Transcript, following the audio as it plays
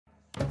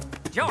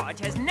George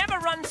has never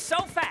run so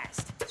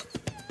fast.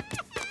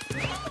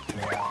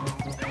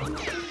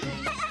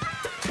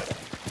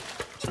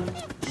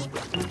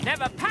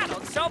 Never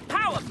paddled so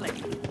powerfully.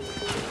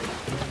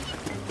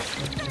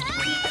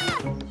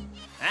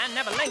 And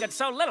never lingered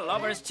so little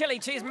over his chili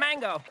cheese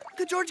mango.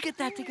 Could George get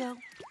that to go?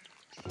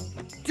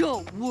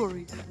 Don't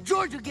worry.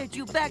 George will get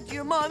you back to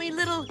your mommy,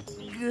 little...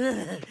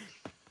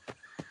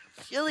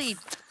 chili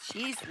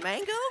cheese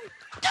mango?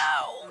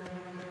 No!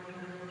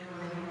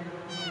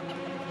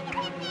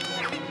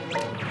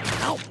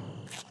 Ow!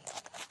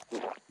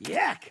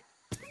 Yuck!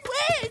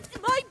 Where's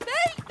my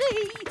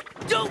baby?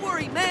 Don't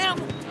worry, ma'am.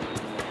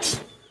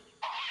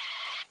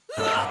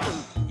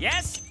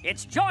 Yes,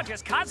 it's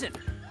George's cousin,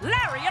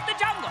 Larry of the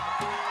jungle.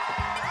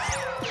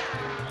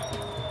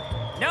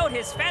 Note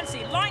his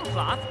fancy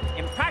loincloth,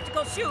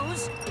 impractical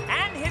shoes,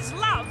 and his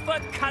love for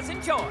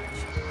Cousin George.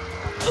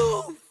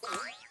 Ooh.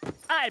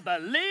 I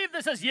believe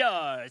this is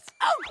yours.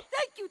 Oh,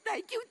 thank you,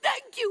 thank you,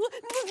 thank you.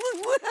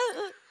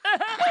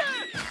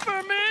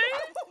 For me?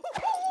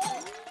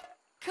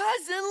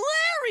 Cousin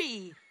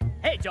Larry!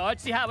 Hey, George,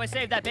 see how I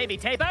saved that baby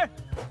tapir?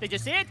 Did you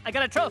see it? I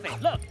got a trophy.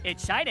 Look,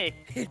 it's shiny.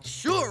 It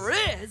sure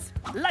is.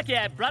 Lucky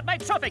I brought my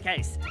trophy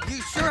case.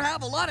 You sure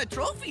have a lot of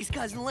trophies,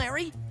 Cousin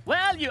Larry.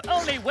 Well, you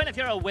only win if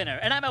you're a winner,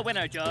 and I'm a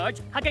winner, George.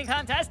 Hugging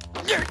contest?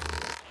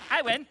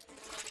 I win.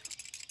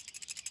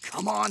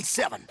 Come on,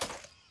 7.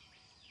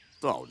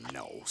 Oh,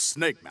 no,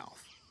 snake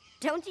mouth.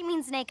 Don't you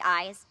mean snake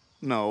eyes?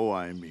 No,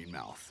 I mean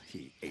mouth.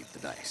 He ate the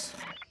dice.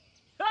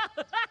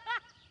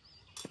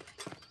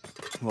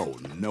 Oh,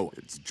 no,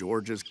 it's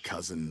George's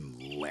cousin,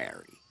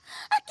 Larry.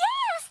 A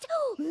guest!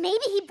 Oh,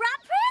 maybe he brought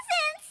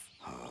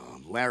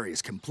presents! Larry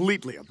is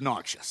completely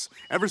obnoxious.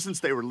 Ever since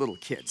they were little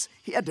kids,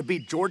 he had to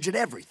beat George at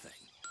everything.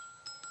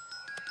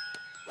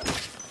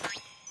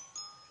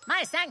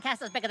 My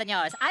sandcastle's bigger than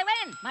yours. I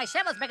win. My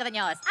shovel's bigger than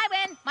yours. I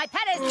win. My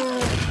pet is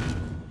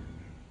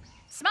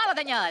smaller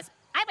than yours.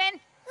 I win.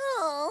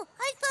 Oh,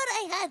 I thought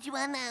I had you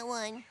on that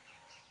one.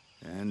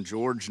 And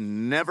George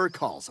never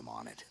calls him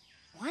on it.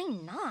 Why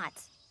not?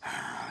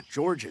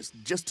 George is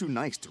just too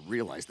nice to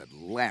realize that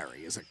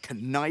Larry is a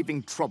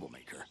conniving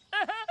troublemaker.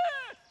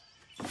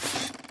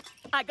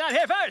 I got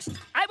here first.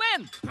 I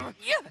win.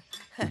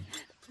 Yeah.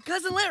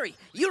 Cousin Larry,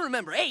 you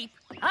remember Ape.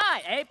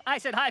 Hi, Ape. I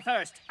said hi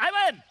first. I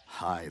win.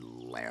 Hi,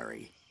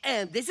 Larry.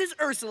 And this is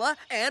Ursula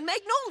and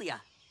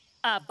Magnolia.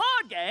 A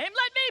board game? Let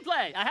me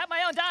play. I have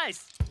my own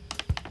dice.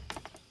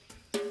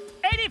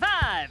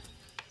 85.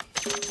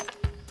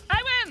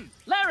 I win.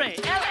 Larry,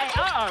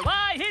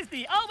 L-A-R-R-Y. He's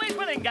the always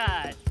winning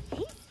guy.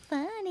 He's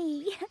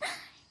funny.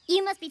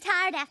 You must be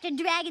tired after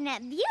dragging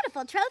that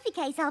beautiful trophy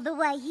case all the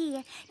way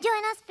here.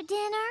 Join us for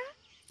dinner?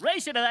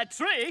 Race you to that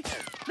tree.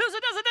 Who's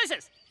does the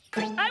dishes?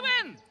 I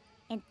win.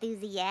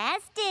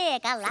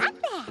 Enthusiastic. I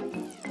like that.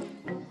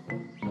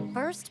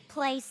 First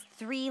place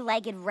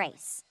three-legged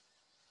race.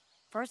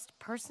 First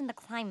person to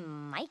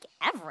climb Mike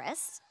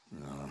Everest?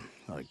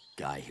 A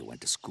guy he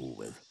went to school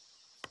with.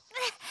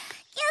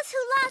 Guess who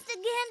lost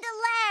again to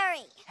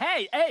Larry?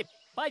 Hey, Ape.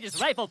 I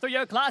just rifled through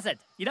your closet.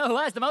 You know who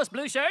has the most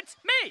blue shirts?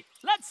 Me.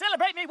 Let's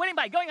celebrate me winning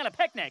by going on a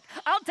picnic.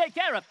 I'll take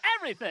care of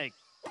everything.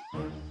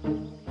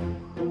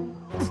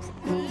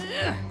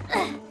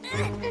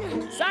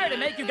 Sorry to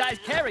make you guys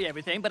carry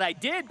everything, but I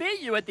did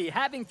beat you at the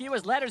having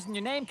fewest letters in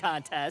your name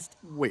contest.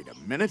 Wait a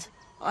minute.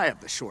 I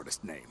have the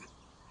shortest name.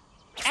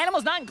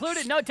 Animals not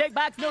included, no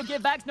take-backs, no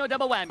give-backs, no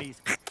double whammies.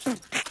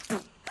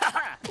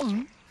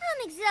 I'm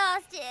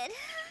exhausted.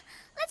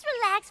 Let's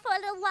relax for a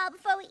little while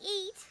before we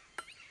eat.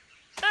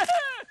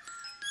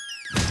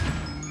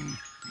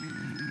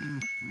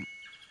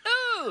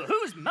 Ooh,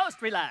 who's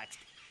most relaxed?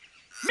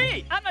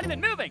 Me! I'm not even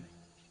moving.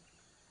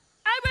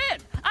 I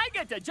win! I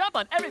get to jump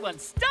on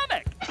everyone's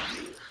stomach!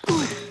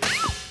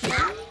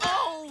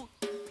 Oh!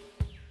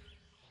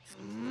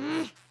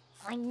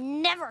 I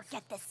never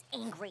get this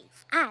angry.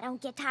 I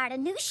don't get tired of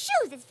new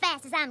shoes as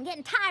fast as I'm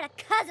getting tired of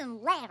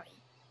Cousin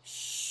Larry.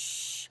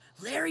 Shh!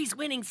 Larry's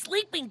winning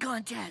sleeping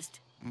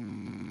contest.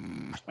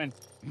 When?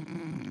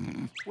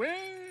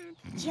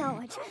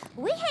 George,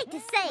 we hate to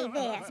say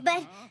this,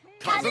 but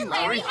Cousin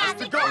Larry has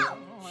to go.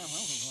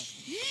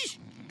 Shh!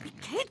 We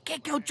can't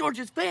kick out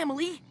George's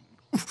family.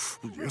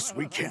 Yes,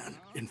 we can.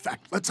 In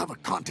fact, let's have a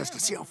contest to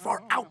see how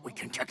far out we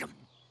can kick him.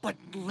 But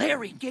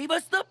Larry gave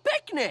us the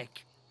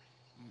picnic.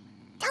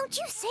 Don't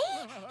you see?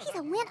 He's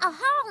a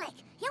win-aholic.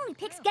 He only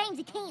picks games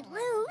he can't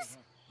lose.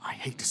 I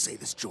hate to say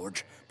this,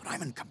 George, but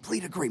I'm in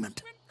complete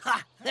agreement.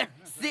 Ha!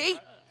 See?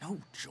 No,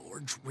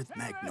 George, with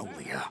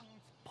Magnolia.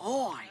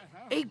 Boy,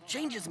 Ape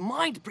changed his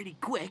mind pretty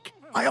quick.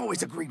 I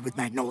always agreed with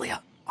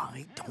Magnolia.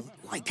 I don't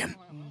like him.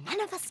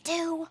 None of us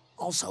do.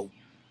 Also,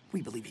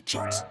 we believe he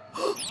cheats.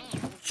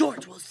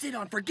 George will sit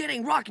on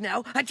Forgetting Rock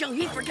now until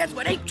he forgets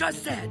what Ape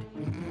just said.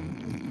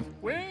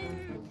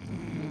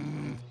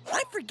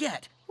 I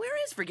forget. Where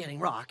is Forgetting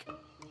Rock?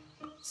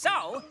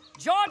 So,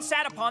 George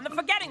sat upon the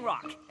forgetting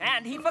rock,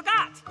 and he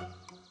forgot.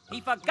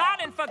 He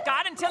forgot and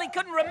forgot until he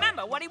couldn't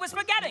remember what he was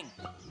forgetting.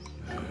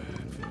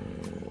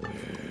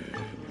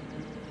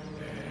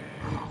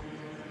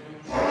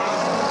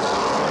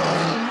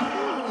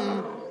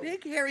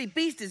 hairy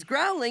beast is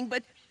growling,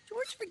 but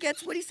George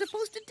forgets what he's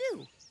supposed to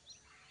do.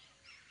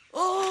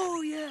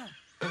 Oh, yeah.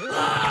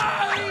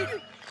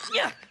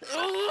 Yeah.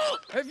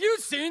 Have you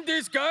seen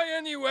this guy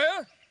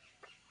anywhere?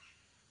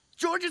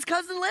 George's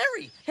cousin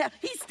Larry. Yeah,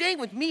 he's staying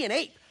with me and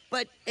Ape,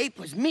 but Ape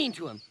was mean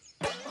to him.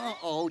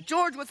 Uh-oh,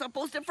 George was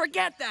supposed to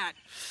forget that.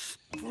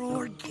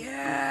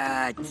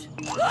 Forget.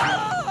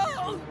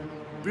 Oh!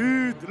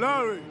 Beat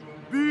Larry!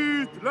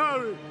 Beat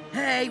Larry!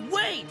 Hey,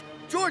 wait!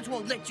 George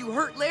won't let you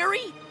hurt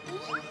Larry.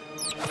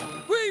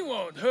 We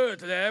won't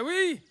hurt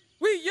Larry.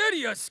 We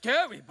Yeti are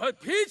scary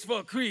but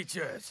peaceful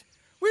creatures.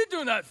 We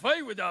do not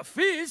fight with our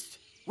fists.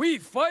 We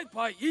fight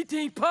by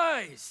eating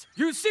pies.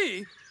 You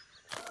see,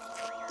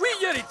 we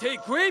Yeti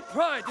take great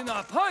pride in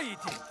our pie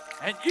eating.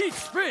 And each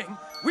spring,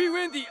 we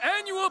win the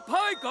annual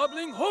pie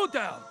gobbling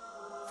hoedown.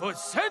 For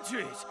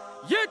centuries,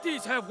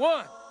 Yetis have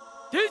won.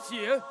 This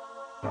year,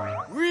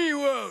 we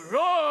were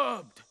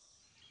robbed.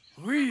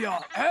 We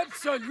are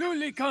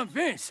absolutely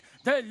convinced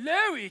that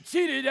Larry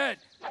cheated at...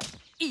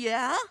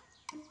 Yeah?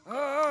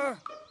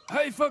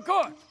 I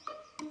forgot.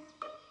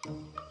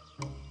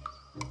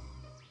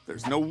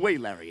 There's no way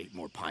Larry ate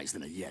more pies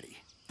than a Yeti.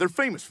 They're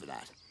famous for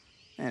that.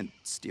 And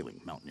stealing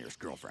Mountaineers'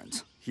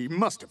 girlfriends. He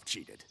must have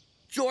cheated.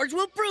 George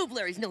will prove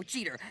Larry's no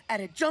cheater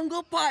at a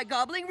jungle pie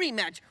gobbling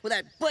rematch with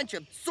that bunch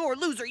of sore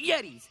loser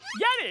Yetis.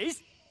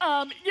 Yetis?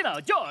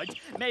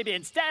 George, maybe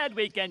instead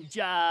we can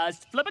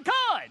just flip a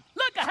coin.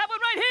 Look, I have one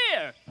right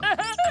here.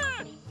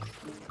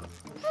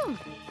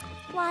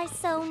 Why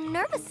so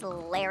nervous,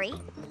 Larry?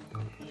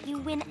 You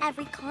win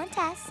every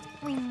contest,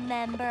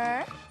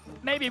 remember?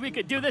 Maybe we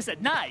could do this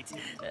at night.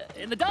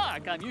 In the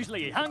dark, I'm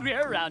usually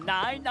hungrier around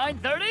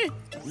 9:30.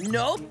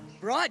 Nope,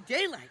 broad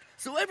daylight,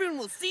 so everyone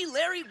will see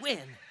Larry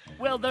win.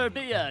 Will there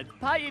be a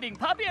pie-eating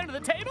puppy under the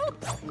table?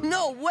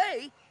 No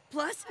way!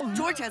 Plus,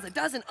 George has a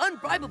dozen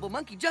unbribable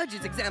monkey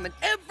judges examine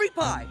every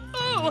pie.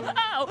 Ooh,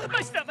 ow,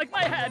 my stomach,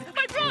 my head,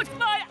 my throat,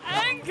 my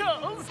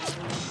ankles!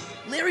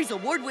 Larry's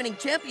award-winning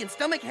champion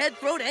stomach, head,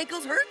 throat,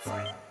 ankles hurts?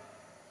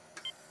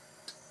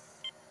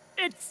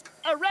 It's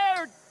a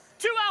rare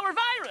 2-hour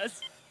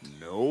virus.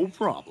 No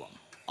problem.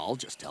 I'll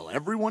just tell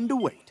everyone to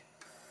wait.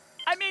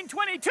 I mean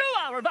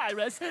 22-hour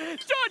virus.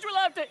 George will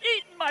have to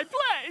eat in my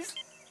place.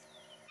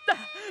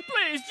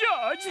 Please,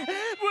 George,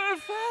 we're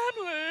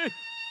family.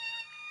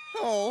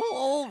 Oh,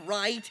 all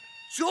right.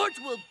 George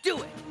will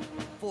do it.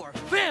 For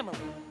family.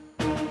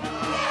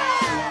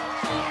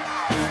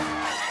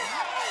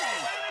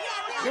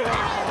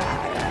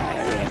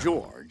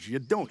 George, you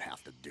don't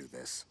have to do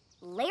this.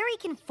 Larry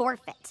can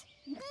forfeit.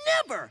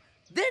 Never!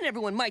 Then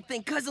everyone might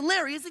think Cousin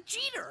Larry is a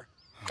cheater.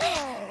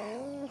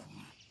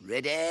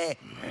 Ready?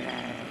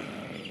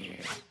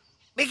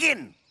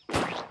 Begin!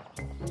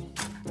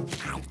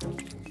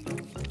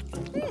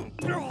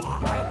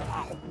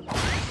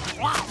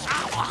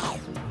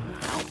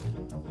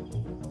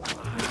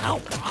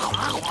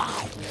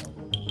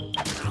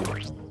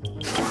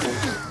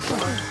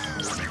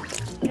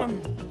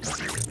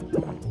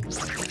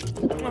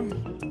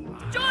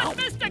 George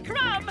missed a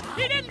crumb!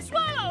 He didn't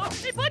swallow!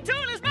 He put 2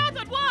 in his mouth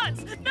at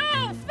once!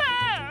 No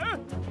fair!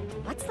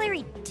 What's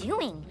Larry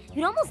doing?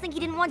 You'd almost think he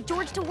didn't want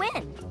George to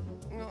win.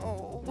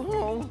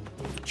 Oh.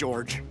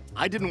 George,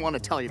 I didn't want to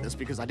tell you this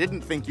because I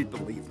didn't think you'd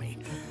believe me.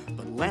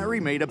 But Larry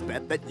made a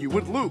bet that you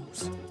would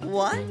lose.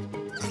 What?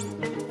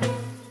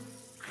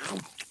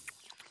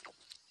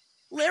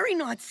 Larry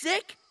not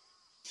sick?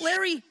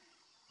 Larry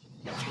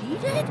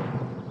cheated?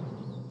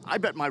 I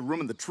bet my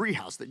room in the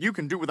treehouse that you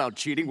can do without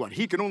cheating what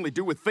he can only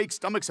do with fake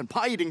stomachs and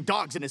pie-eating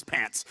dogs in his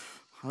pants.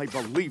 I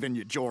believe in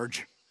you,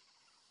 George.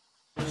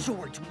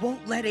 George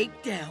won't let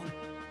Ape down.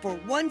 For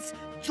once,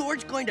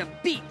 George going to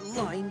beat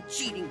lying,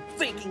 cheating,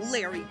 faking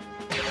Larry.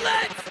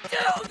 Let's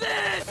do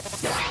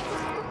this!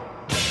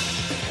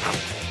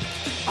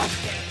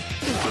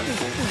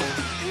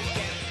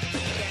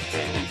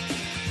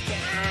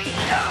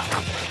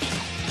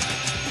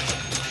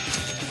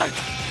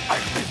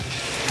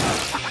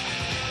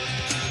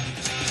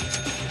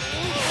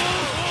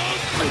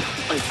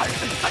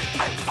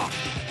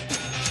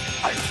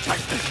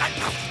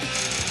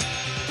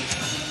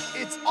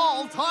 It's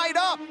all tied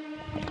up!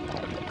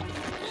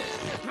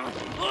 Come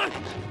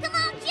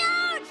on,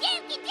 George!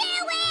 You can do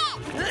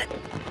it!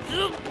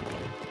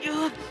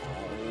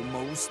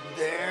 Almost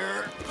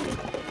there.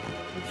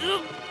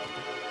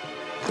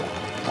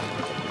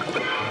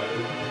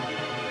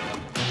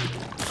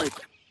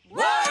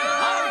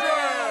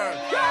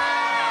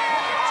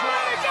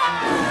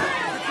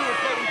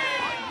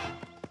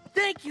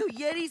 Thank you,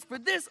 Yetis, for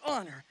this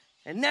honor.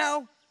 And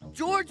now,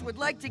 George would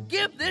like to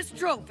give this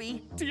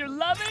trophy To your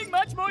loving,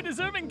 much more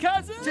deserving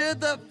cousin? to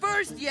the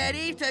first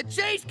Yeti to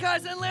chase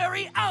Cousin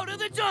Larry out of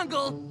the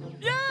jungle.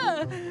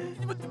 Yeah!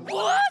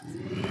 What?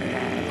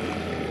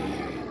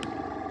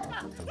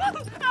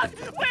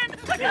 Win!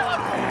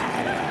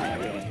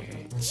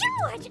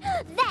 George,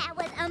 that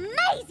was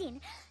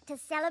amazing! To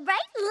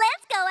celebrate,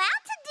 let's go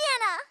out to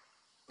dinner!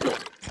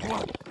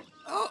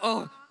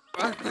 Uh-oh.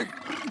 I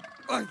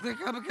think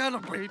I'm gonna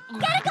beat.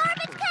 Get a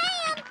garbage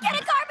can! Get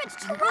a garbage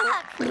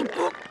truck!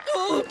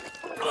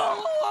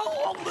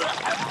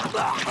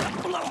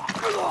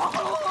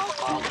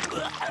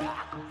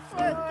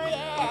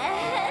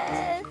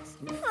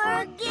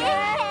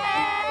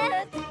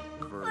 Forget.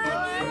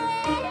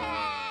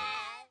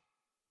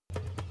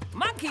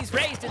 Monkeys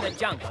raised in the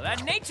jungle are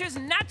nature's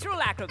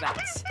natural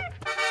acrobats.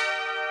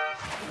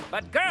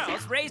 But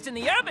girls raised in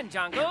the urban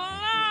jungle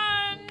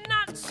are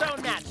not so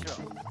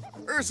natural.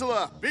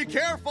 Ursula, be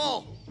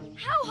careful!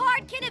 How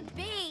hard can it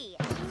be?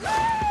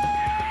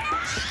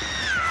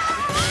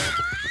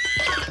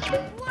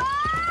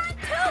 What?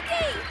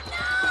 Tookie!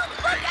 No!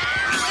 Look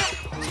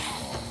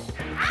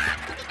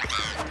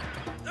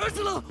out!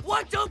 Ursula,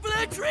 watch out for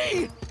that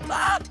tree!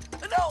 Ah!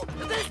 No,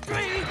 this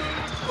tree!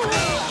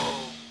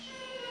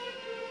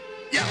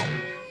 Yeah.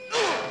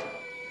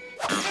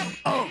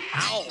 Oh,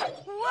 ow!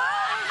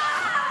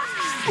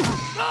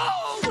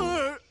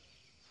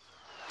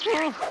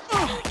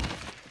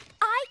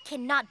 I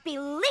cannot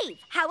believe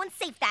how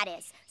unsafe that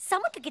is.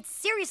 Someone could get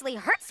seriously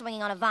hurt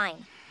swinging on a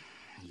vine.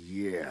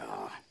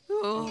 Yeah.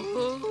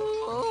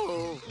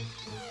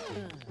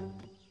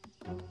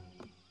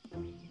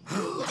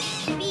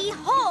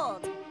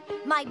 Behold,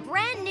 my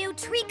brand new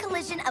tree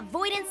collision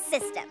avoidance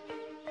system.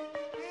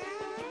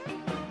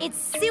 It's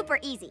super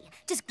easy.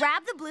 Just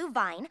grab the blue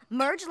vine,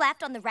 merge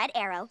left on the red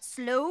arrow,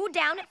 slow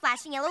down at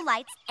flashing yellow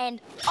lights, and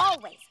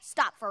always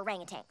stop for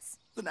orangutans.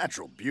 The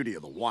natural beauty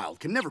of the wild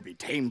can never be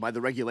tamed by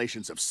the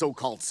regulations of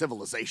so-called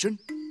civilization.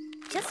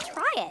 Just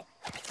try it.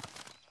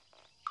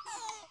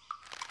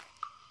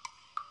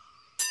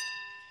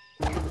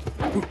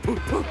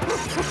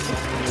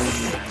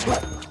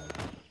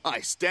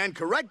 I stand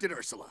corrected,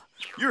 Ursula.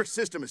 Your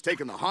system has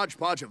taken the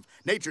hodgepodge of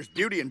nature's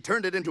beauty and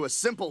turned it into a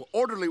simple,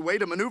 orderly way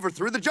to maneuver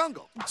through the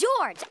jungle.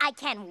 George, I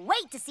can't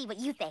wait to see what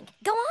you think.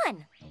 Go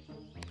on.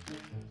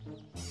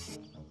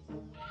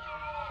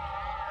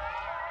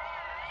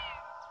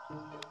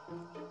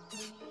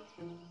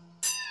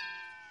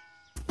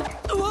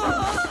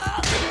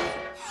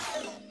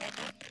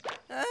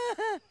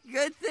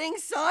 Good thing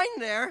sign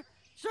there.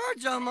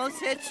 George almost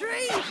hit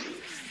trees.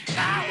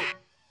 Ow!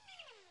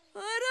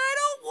 But I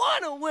don't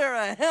want to wear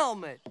a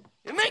helmet.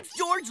 It makes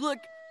George look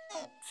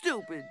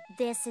stupid.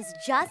 This is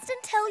just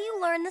until you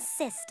learn the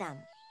system.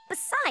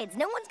 Besides,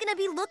 no one's gonna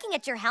be looking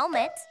at your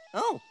helmet.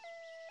 Oh,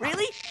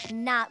 really?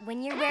 Not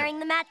when you're wearing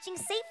the matching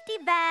safety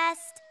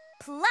vest.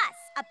 Plus,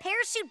 a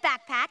parachute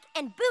backpack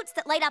and boots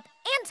that light up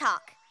and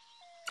talk.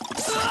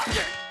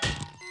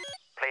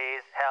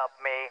 Please help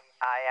me.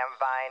 I am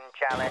Vine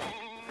challenged.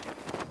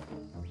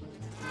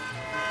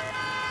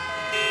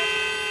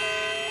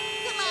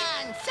 Come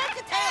on, shut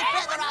the tail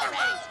feather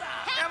already.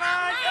 Come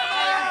on,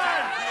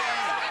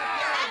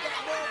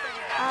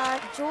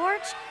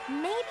 George,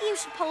 maybe you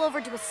should pull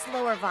over to a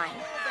slower vine.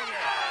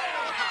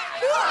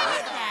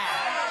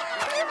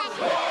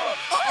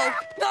 Uh-oh,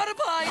 not a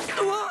vine.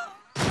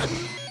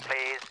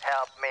 Please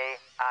help me.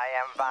 I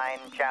am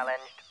Vine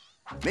challenged.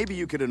 Maybe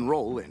you could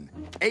enroll in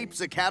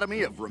Ape's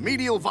Academy of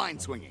Remedial Vine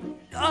Swinging.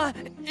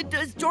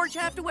 Does George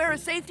have to wear a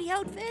safety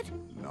outfit?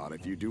 Not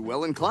if you do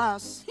well in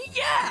class.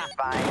 Yeah!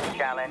 Vine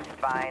challenged,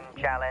 Vine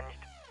challenged.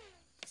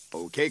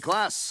 Okay,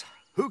 class.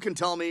 Who can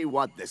tell me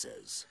what this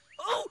is?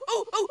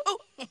 Oh!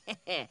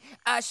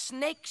 A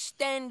snake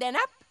standing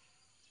up?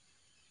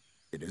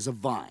 It is a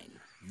vine.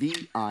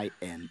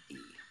 V-I-N-E.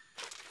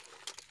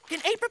 Can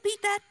Ape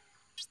repeat that?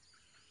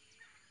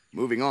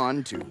 Moving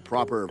on to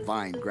proper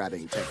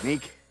vine-grabbing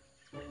technique.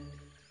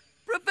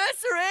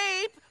 Professor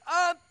Ape,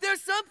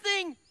 there's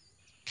something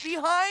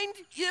behind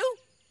you?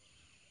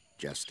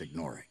 Just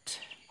ignore it.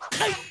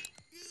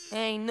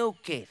 Hey, new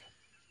kid.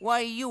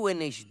 Why are you in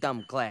this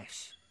dumb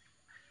class?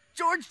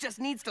 George just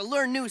needs to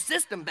learn new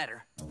system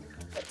better.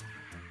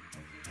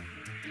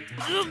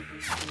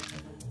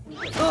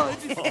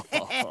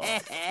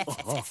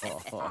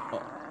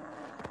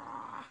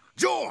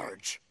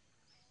 George!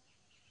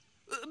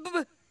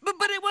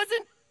 But it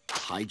wasn't...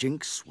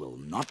 Hijinks will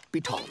not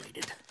be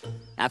tolerated.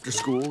 After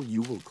school,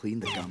 you will clean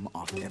the gum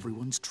off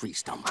everyone's tree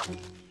stump.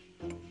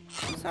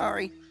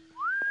 Sorry.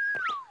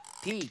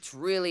 Peach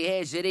really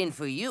has it in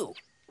for you.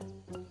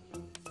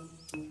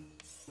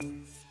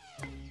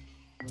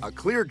 A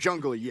clear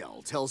jungle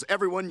yell tells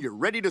everyone you're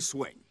ready to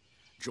swing.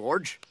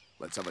 George,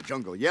 let's have a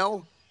jungle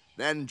yell,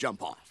 then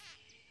jump off.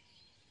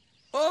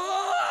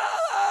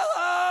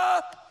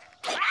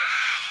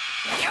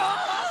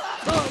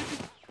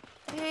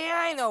 Hey,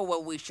 I know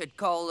what we should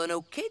call a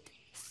new kid.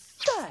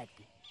 Thud.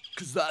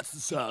 'Cause that's the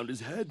sound his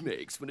head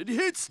makes when it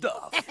hits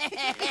stuff.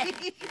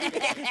 Hey,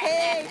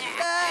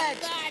 Thud!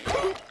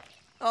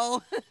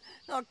 Oh,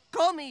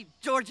 call me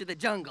George of the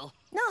Jungle.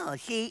 No,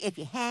 see, if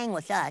you hang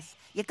with us,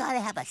 you gotta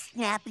have a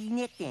snappy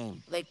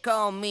nickname. They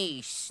call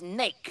me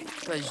Snake,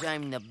 'cause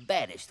I'm the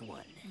baddest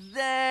one.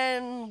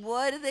 Then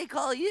what do they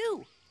call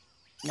you?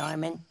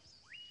 Norman?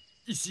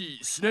 You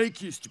see,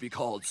 Snake used to be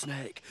called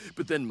Snake,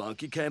 but then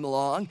Monkey came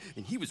along,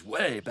 and he was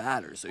way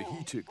badder, so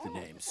he took the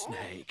name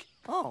Snake.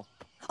 Oh,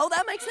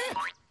 that makes sense.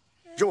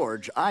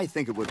 George, I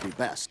think it would be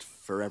best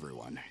for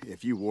everyone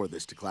if you wore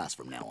this to class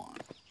from now on.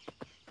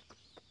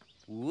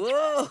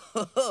 Whoa!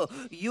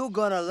 You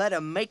gonna let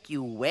him make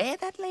you wear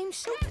that lame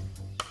suit?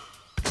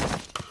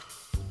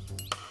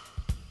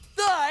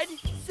 Dad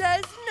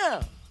says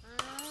no.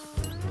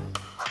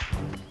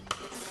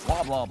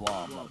 Blah blah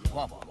blah blah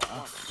blah blah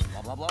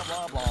blah blah blah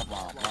blah blah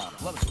blah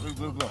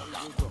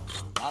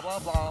blah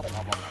blah blah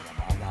blah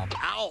blah blah.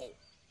 Ow!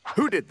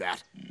 Who did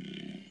that?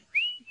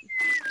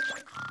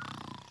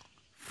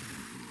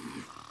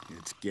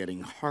 It's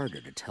getting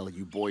harder to tell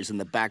you boys in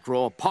the back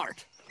row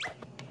apart.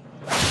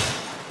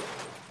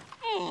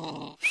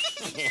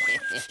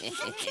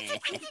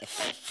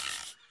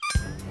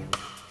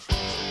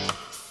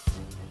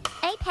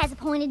 Ape has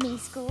appointed me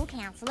school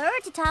counselor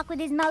to talk with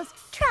his most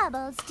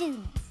troubled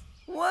students.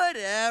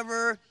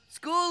 Whatever.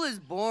 School is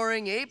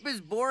boring, Ape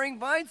is boring,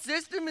 Vine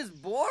system is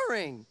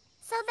boring.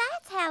 So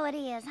that's how it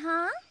is,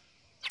 huh?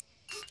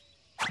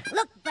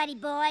 Look, buddy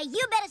boy,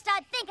 you better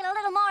start thinking a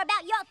little more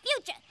about your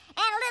future and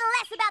a little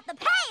less about the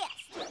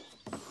past.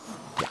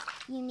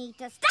 You need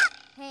to stop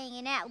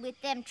hanging out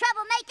with them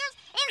troublemakers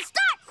and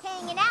start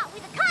hanging out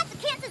with the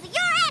consequences of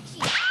your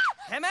actions.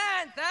 Come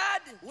on,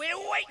 Thud. We're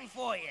waiting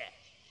for you.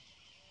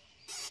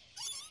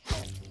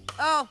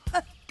 Oh,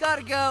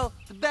 gotta go.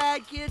 The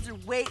bad kids are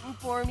waiting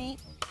for me.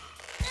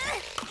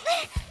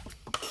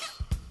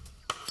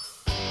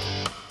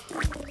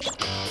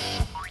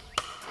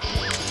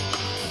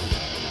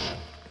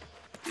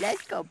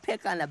 Let's go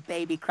pick on the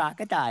baby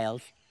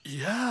crocodiles.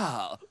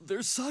 Yeah,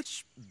 they're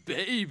such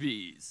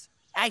babies.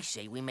 I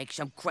say we make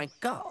some crank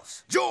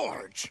calls.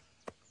 George!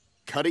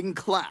 Cutting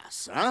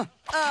class, huh?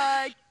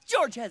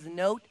 George has a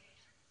note.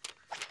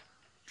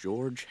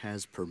 George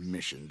has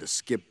permission to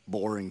skip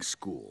boring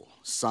school.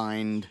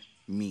 Signed,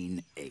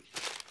 Mean Ape.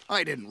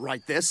 I didn't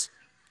write this.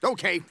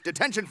 Okay,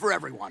 detention for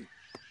everyone.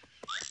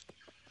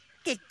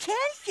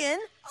 Detention?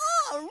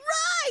 All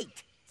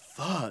right!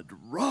 Thud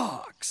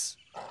rocks.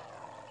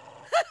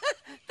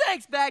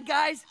 Thanks, bad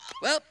guys.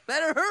 Well,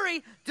 better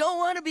hurry. Don't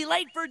want to be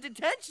late for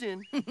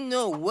detention.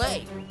 No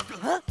way.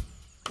 Huh?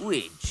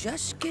 We're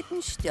just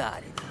getting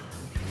started.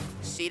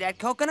 See that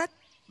coconut?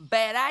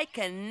 Bet I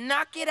can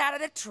knock it out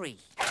of the tree.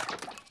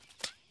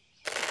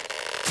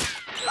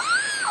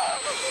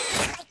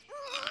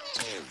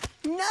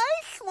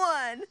 Nice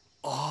one!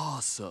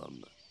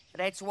 Awesome.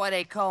 That's why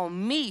they call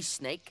me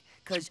Snake,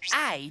 'cause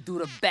I do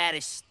the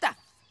baddest stuff.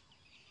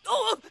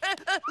 Oh,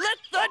 let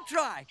Thud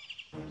try.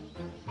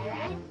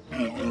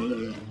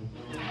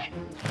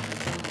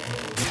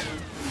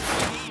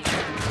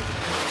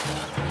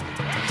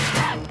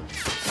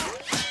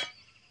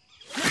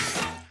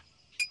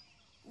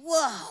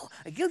 Whoa,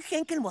 are you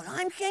thinking what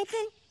I'm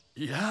thinking?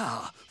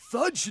 Yeah,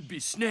 Thud should be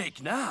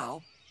Snake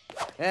now.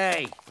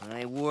 Hey,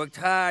 I worked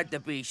hard to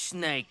be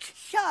Snake.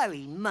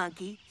 Sorry,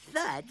 monkey.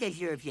 Thud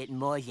deserves it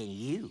more than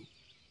you.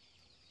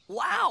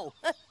 Wow,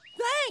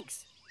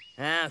 thanks.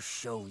 I'll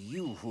show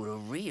you who the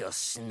real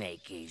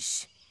Snake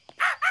is.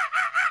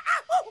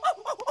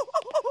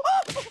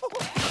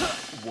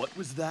 What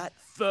was that,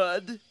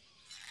 Thud?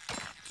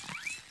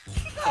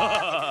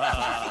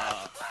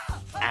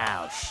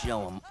 I'll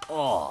show 'em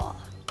all.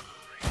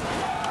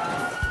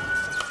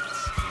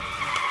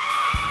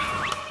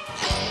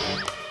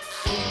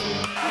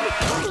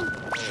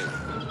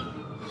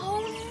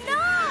 Oh,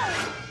 no!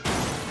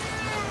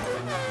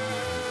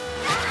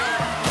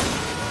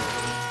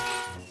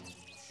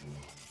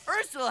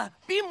 Ursula,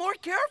 be more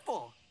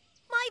careful.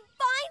 My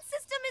vine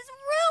system is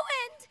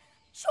ruined!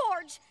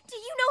 George, do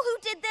you know who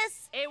did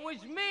this? It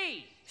was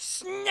me.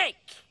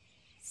 Snake!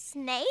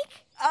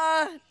 Snake?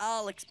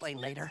 I'll explain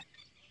later.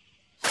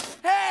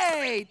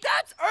 Hey,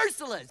 that's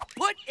Ursula's.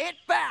 Put it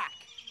back.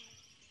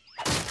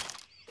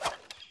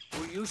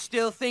 Well, you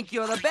still think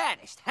you're the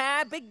baddest,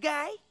 huh, big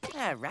guy?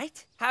 All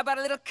right. How about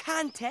a little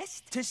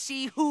contest to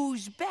see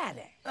who's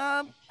badder?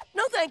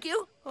 No thank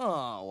you.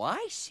 Oh,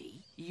 I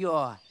see.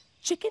 You're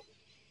chicken?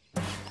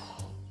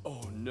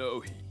 Oh, no,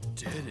 he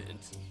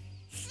didn't.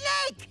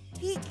 Snake!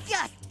 He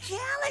just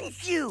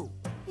challenged you!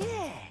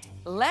 Yeah.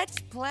 Let's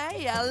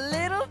play a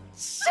little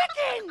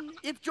chicken!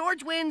 If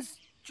George wins,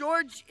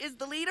 George is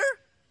the leader?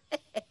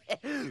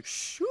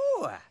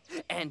 Sure.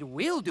 And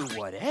we'll do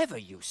whatever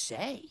you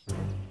say.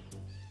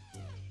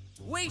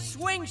 We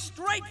swing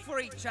straight for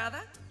each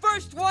other.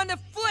 First one to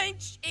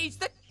flinch is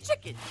the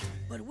chicken.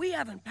 But we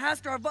haven't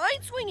passed our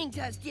vine swinging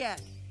test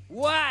yet.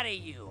 What are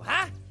you,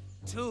 huh?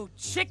 Too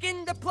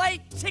chicken to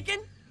play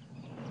chicken?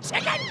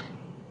 Chicken!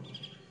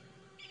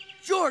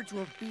 George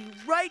will be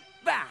right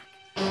back.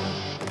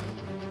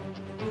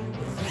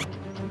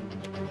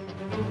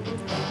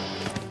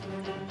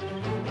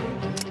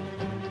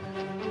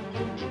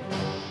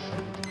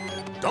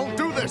 Don't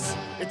do this!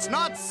 It's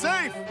not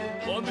safe!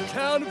 On the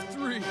count of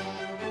 3.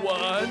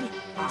 1,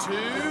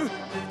 2,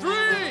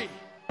 3!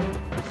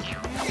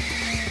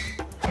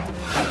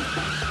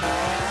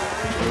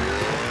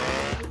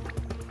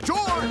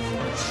 George!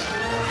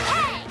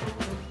 Hey!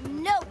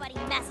 Nobody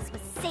messes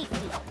with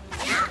safety.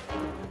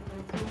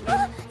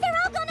 Oh, they're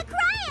all gonna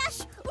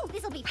crash! Ooh,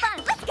 this'll be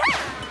fun. Let's go!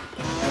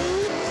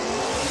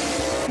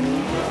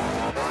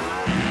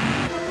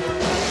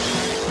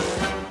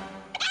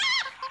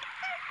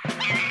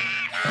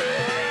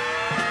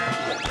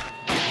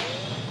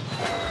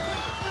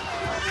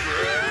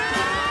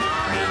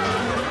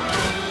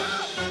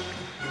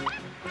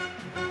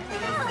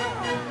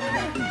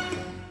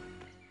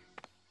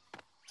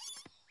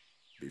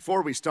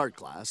 Before we start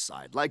class,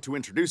 I'd like to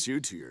introduce you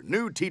to your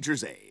new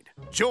teacher's aide,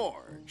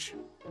 George.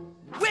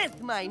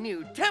 With my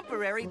new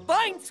temporary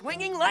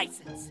vine-swinging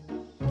license.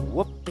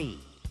 Whoopee.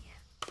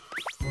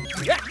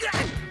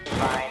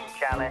 Vine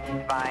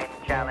challenge, vine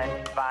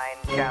challenge,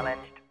 vine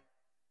challenged.